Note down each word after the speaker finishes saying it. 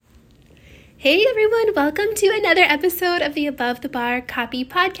Hey everyone, welcome to another episode of the Above the Bar Copy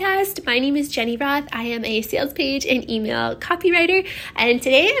Podcast. My name is Jenny Roth. I am a sales page and email copywriter, and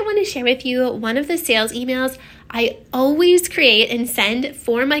today I want to share with you one of the sales emails I always create and send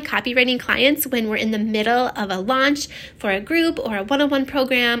for my copywriting clients when we're in the middle of a launch for a group or a one-on-one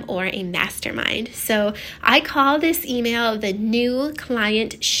program or a mastermind. So I call this email the new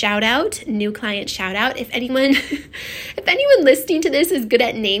client shout out. If anyone listening to this is good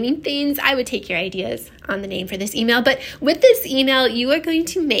at naming things, I would take your ideas on the name for this email. But with this email, you are going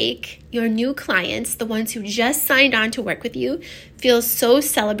to make your new clients, the ones who just signed on to work with you, feel so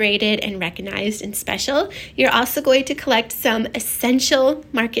celebrated and recognized and special. You're also going to collect some essential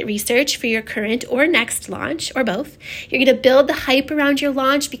market research for your current or next launch, or both. You're going to build the hype around your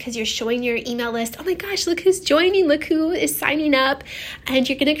launch because you're showing your email list, oh my gosh, look who's joining, look who is signing up. And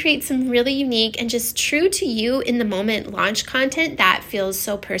you're going to create some really unique and just true to you in the moment launch content that feels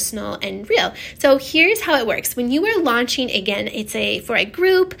so personal and real. So here's how it works. When you are launching, again, it's for a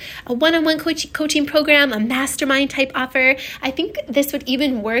group, a one-on-one coaching program, a mastermind type offer. I think this would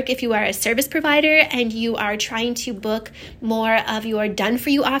even work if you are a service provider and you are trying to book more of your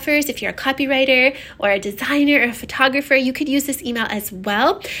done-for-you offers. If you're a copywriter or a designer or a photographer, you could use this email as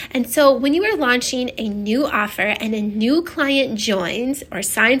well. And so when you are launching a new offer and a new client joins or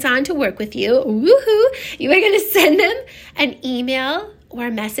signs on to work with you, woohoo, you are going to send them an email or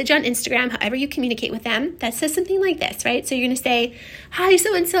a message on Instagram, however you communicate with them, that says something like this, right? So you're going to say, hi,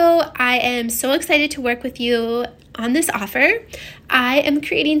 so-and-so, I am so excited to work with you on this offer. I am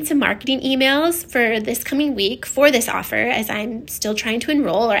creating some marketing emails for this coming week for this offer as I'm still trying to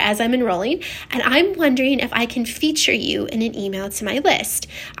enroll or as I'm enrolling. And I'm wondering if I can feature you in an email to my list.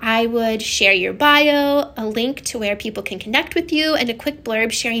 I would share your bio, a link to where people can connect with you, and a quick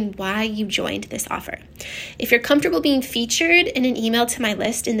blurb sharing why you joined this offer. If you're comfortable being featured in an email to my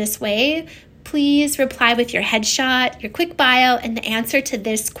list in this way, please reply with your headshot, your quick bio, and the answer to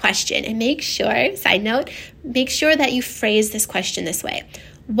this question. And make sure, side note, make sure that you phrase this question this way.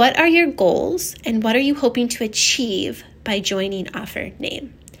 What are your goals and what are you hoping to achieve by joining offer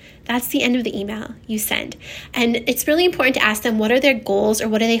name? That's the end of the email you send. And it's really important to ask them what are their goals or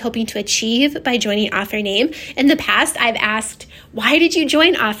what are they hoping to achieve by joining offer name. In the past, I've asked, why did you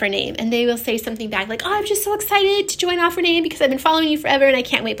join offer name? And they will say something back like, oh, I'm just so excited to join offer name because I've been following you forever and I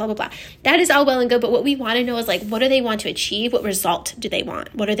can't wait, blah, blah, blah. That is all well and good. But what we want to know is like, what do they want to achieve? What result do they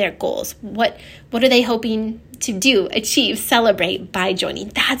want? What are their goals? What are they hoping to do, achieve, celebrate by joining?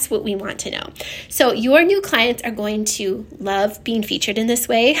 That's what we want to know. So your new clients are going to love being featured in this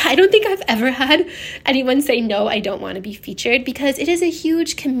way. I don't think I've ever had anyone say, no, I don't want to be featured, because it is a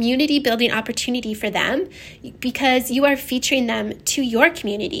huge community building opportunity for them because you are featuring them to your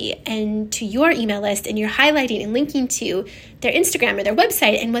community and to your email list, and you're highlighting and linking to their Instagram or their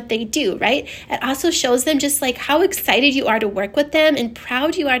website and what they do, right? It also shows them just like how excited you are to work with them and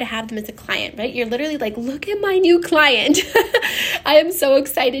proud you are to have them as a client, right? You're literally like, look at my new client. I am so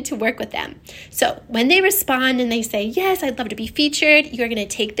excited to work with them. So when they respond and they say, yes, I'd love to be featured, you're going to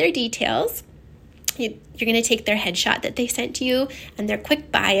take their details. You're going to take their headshot that they sent to you and their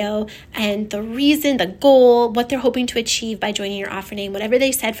quick bio and the reason, the goal, what they're hoping to achieve by joining your offer name, whatever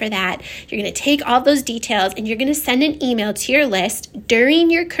they said for that. You're going to take all those details and you're going to send an email to your list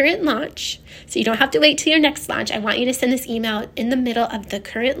during your current launch. So you don't have to wait till your next launch. I want you to send this email in the middle of the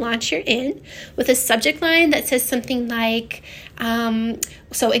current launch you're in with a subject line that says something like,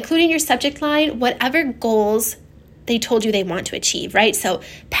 so including your subject line, whatever goals they told you they want to achieve, right? So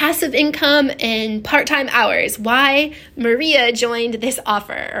passive income and part-time hours, why Maria joined this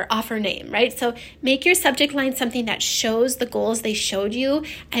offer or offer name, right? So make your subject line something that shows the goals they showed you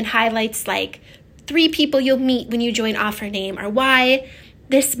and highlights like 3 people you'll meet when you join offer name, or why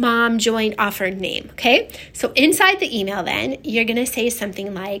this mom joined offer name, okay? So inside the email then, you're going to say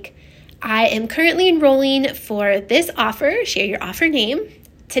something like, I am currently enrolling for this offer, share your offer name.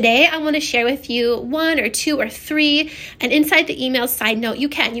 Today, I want to share with you 1 or 2 or 3, and inside the email side note, you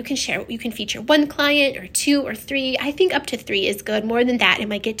can feature 1 client or 2 or 3. I think up to 3 is good. More than that, it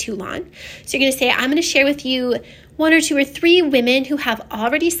might get too long. So you're going to say, I'm going to share with you 1 or 2 or 3 women who have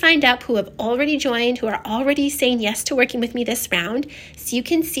already signed up, who have already joined, who are already saying yes to working with me this round, so you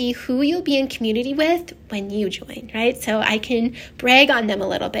can see who you'll be in community with when you join, right? So I can brag on them a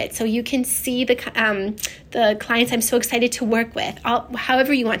little bit, so you can see the clients I'm so excited to work with,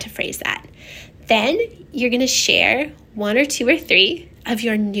 however you want to phrase that. Then you're going to share 1 or 2 or 3 of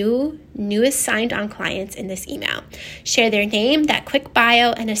your newest signed on clients in this email. Share their name, that quick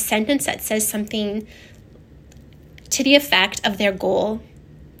bio, and a sentence that says something to the effect of their goal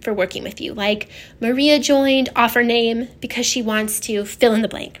for working with you. Like Maria joined, offer name, because she wants to fill in the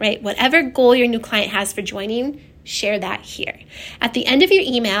blank, right? Whatever goal your new client has for joining, share that here. At the end of your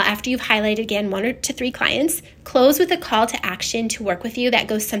email, after you've highlighted again 1 to 3 clients, close with a call to action to work with you that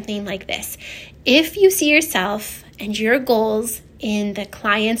goes something like this. If you see yourself and your goals in the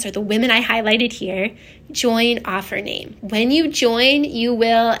clients or the women I highlighted here, join, offer name. When you join, you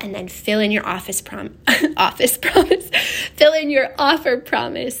will, and then fill in your office promise. Fill in your offer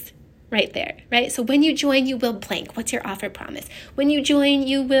promise right there, right? So when you join, you will blank. What's your offer promise? When you join,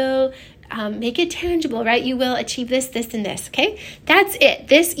 you will make it tangible, right? You will achieve this, this, and this, okay? That's it.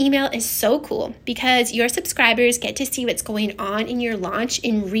 This email is so cool because your subscribers get to see what's going on in your launch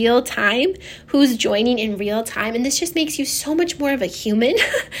in real time, who's joining in real time, and this just makes you so much more of a human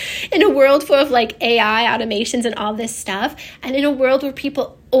in a world full of like AI automations and all this stuff, and in a world where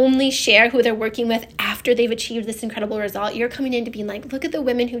people only share who they're working with after they've achieved this incredible result. You're coming in to being like, look at the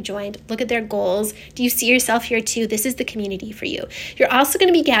women who joined, look at their goals. Do you see yourself here too? This is the community for you. You're also going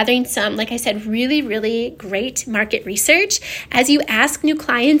to be gathering some, like I said, really, really great market research. As you ask new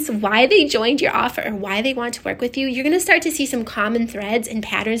clients why they joined your offer or why they want to work with you, you're going to start to see some common threads and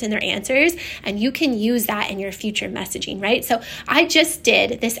patterns in their answers, and you can use that in your future messaging, right? So I just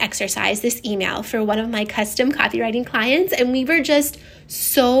did this exercise, this email for one of my custom copywriting clients, and we were just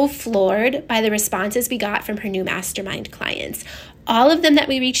so floored by the responses we got from her new mastermind clients. All of them that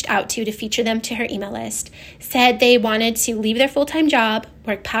we reached out to feature them to her email list said they wanted to leave their full-time job,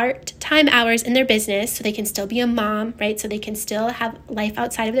 work part-time hours in their business so they can still be a mom, right? So they can still have life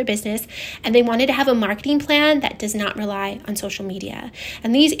outside of their business. And they wanted to have a marketing plan that does not rely on social media.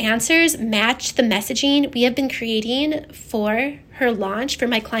 And these answers match the messaging we have been creating for her launch, for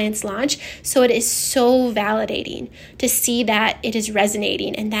my client's launch. So it is so validating to see that it is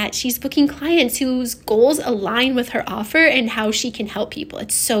resonating and that she's booking clients whose goals align with her offer and how she can help people.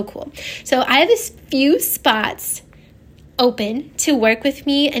 It's so cool. So I have a few spots open to work with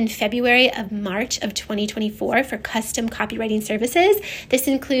me in February of March of 2024 for custom copywriting services. This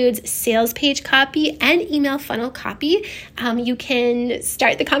includes sales page copy and email funnel copy. You can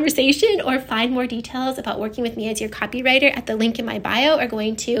start the conversation or find more details about working with me as your copywriter at the link in my bio or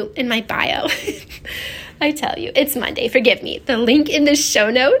going to in my bio. I tell you, it's Monday, forgive me. The link in the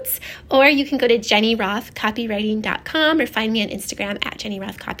show notes, or you can go to jennyrothcopywriting.com or find me on Instagram at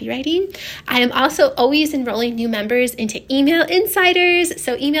jennyrothcopywriting. I am also always enrolling new members into Email Insiders.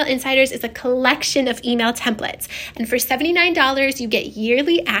 So Email Insiders is a collection of email templates. And for $79, you get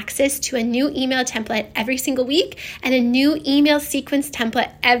yearly access to a new email template every single week and a new email sequence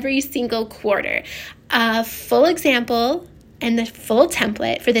template every single quarter. A full example and the full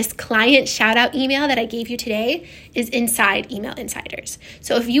template for this client shout out email that I gave you today is inside Email Insiders.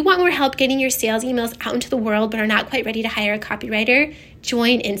 So if you want more help getting your sales emails out into the world but are not quite ready to hire a copywriter,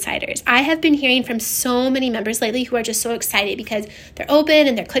 join Insiders. I have been hearing from so many members lately who are just so excited because they're open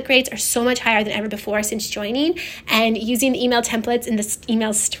and their click rates are so much higher than ever before since joining, and using the email templates and the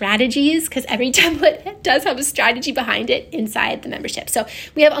email strategies, because every template does have a strategy behind it inside the membership. So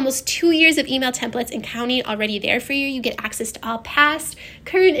we have almost 2 years of email templates and counting already there for you. You get access to all past,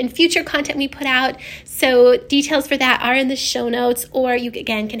 current, and future content we put out. So details for that are in the show notes, or you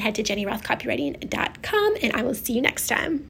again can head to jennyrothcopywriting.com, and I will see you next time.